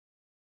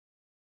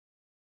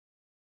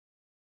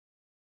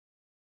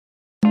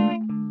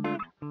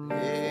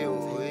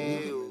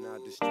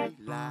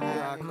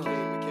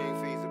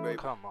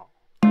Come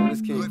on.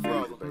 This King Good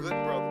brother, Feezy, baby. good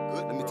brother,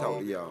 good Let me talk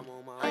to y'all.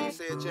 How you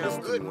say it,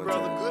 champ? Good one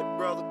brother, time. good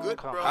brother, good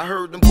Come brother. on. I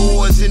heard them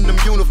boys in them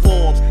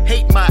uniforms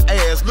hate my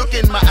ass. Look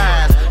in my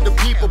eyes, the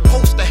people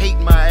post to hate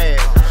my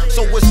ass.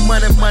 So it's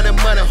money, money,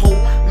 money, ho,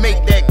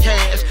 make that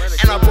cash.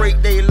 And I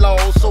break they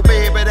laws, so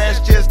baby,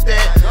 that's just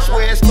that.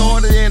 Swear it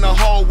started in a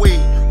hallway,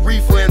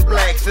 reefer and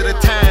blacks at a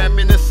time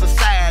in a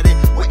society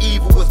where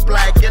evil was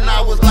black. And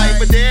I was like,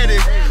 but daddy,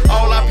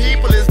 all our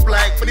people is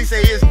black. But he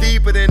say it's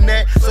deeper than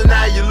that. So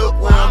now you look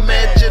where I'm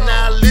at. You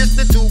now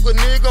listen to a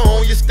nigga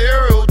on your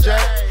stereo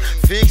jack.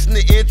 Fixing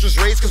the interest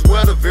rates, cause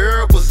where the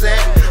variables at.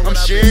 I'm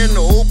sharing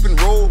the open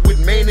road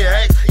with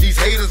maniacs. These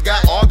haters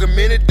got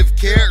argumentative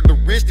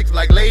characteristics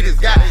like ladies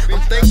got. I'm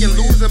thinking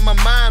losing my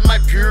mind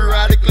might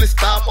periodically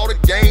stop all the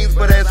games.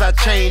 But as I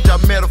change, I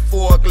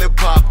metaphorically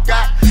pop.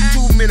 Got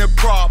too many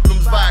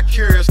problems,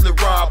 vicariously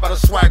robbed by the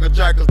swagger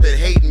jackers that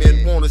hate me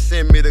and wanna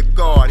send me to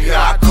God. Here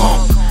I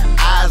come,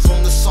 eyes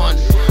on the sun,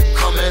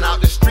 coming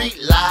out the street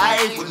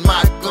live with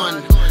my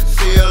gun.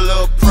 Say a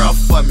little prayer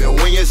for me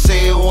when you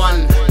say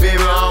one.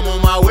 Baby, I'm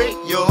on my way,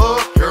 yo.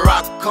 Here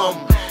I come,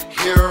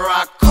 here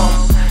I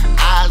come.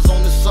 Eyes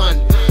on the sun,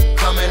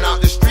 coming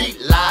out the street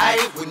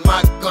live with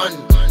my gun.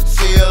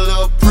 Say a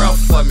little prayer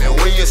for me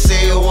when you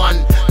say one.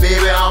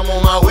 Baby, I'm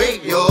on my way,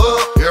 yo.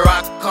 Here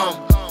I come.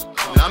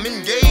 I'm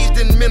engaged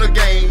in mental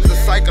games, a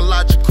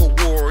psychological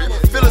warrior,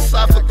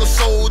 philosophical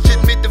soldier,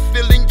 admit to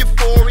feeling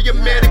euphoria,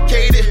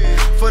 medicated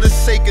for the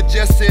sake of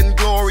justice and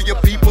glory.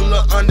 People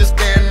will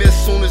understand me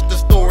as soon as the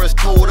story's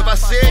told. If I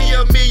sell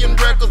you a million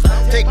records,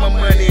 take my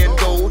money and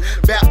gold,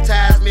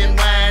 baptize me in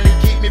wine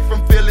and keep me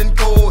from feeling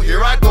cold.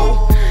 Here I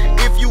go.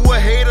 If you a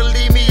hater,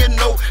 leave me a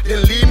note,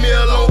 then leave me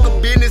alone.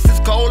 Cause business is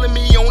calling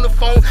me on the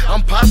phone.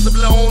 I'm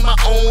possibly on my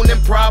own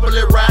and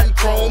probably riding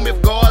chrome.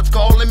 If God's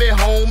calling me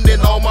home,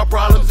 then all my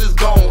problems is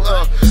gone.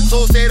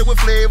 Associated with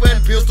flavor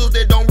and pistols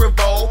that don't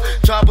revolve,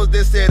 choppers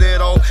that set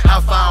it off, how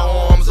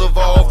firearms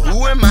evolve.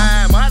 Who am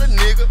I? Am I the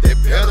nigga that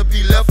better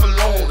be left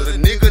alone? Or the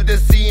nigga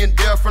that's seeing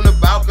death from the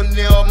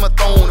balcony of my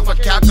throne? If a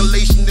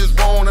calculation is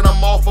wrong and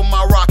I'm off of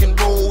my rock and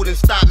roll, then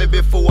stop me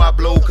before I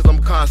blow, cause I'm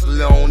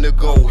constantly on the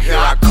go. Here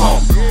I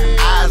come,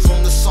 eyes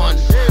on the sun,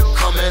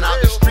 coming out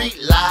the street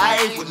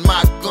live with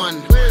my gun.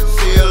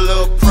 Say a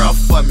little prayer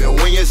for me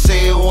when you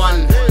say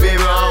one.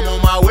 Baby, I'm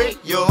on my way,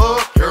 yo.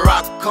 Here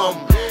I come,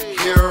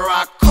 here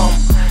I come.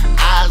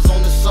 Eyes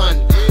on the sun,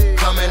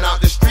 coming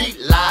out the street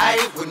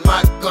live with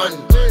my gun.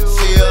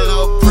 Say a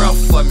little prayer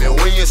for me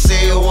when you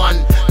say one.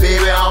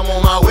 Baby, I'm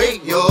on my way,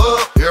 yo.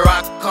 Here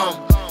I come,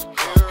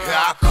 here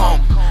I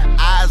come.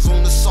 Eyes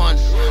on the sun,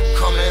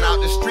 coming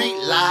out the street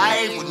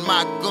live with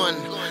my gun.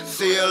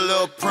 Say a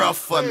little prayer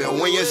for me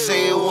when you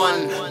say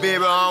one.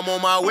 Baby, I'm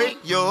on my way,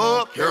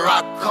 yo. Here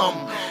I come,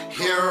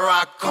 here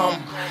I come.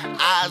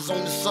 Eyes on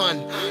the sun,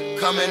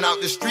 coming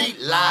out the street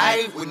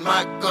live with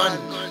my gun.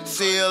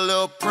 Say a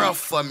little prayer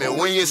for me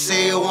when you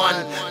say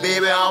one.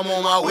 Baby, I'm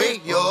on my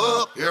way,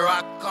 yo. Here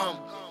I come.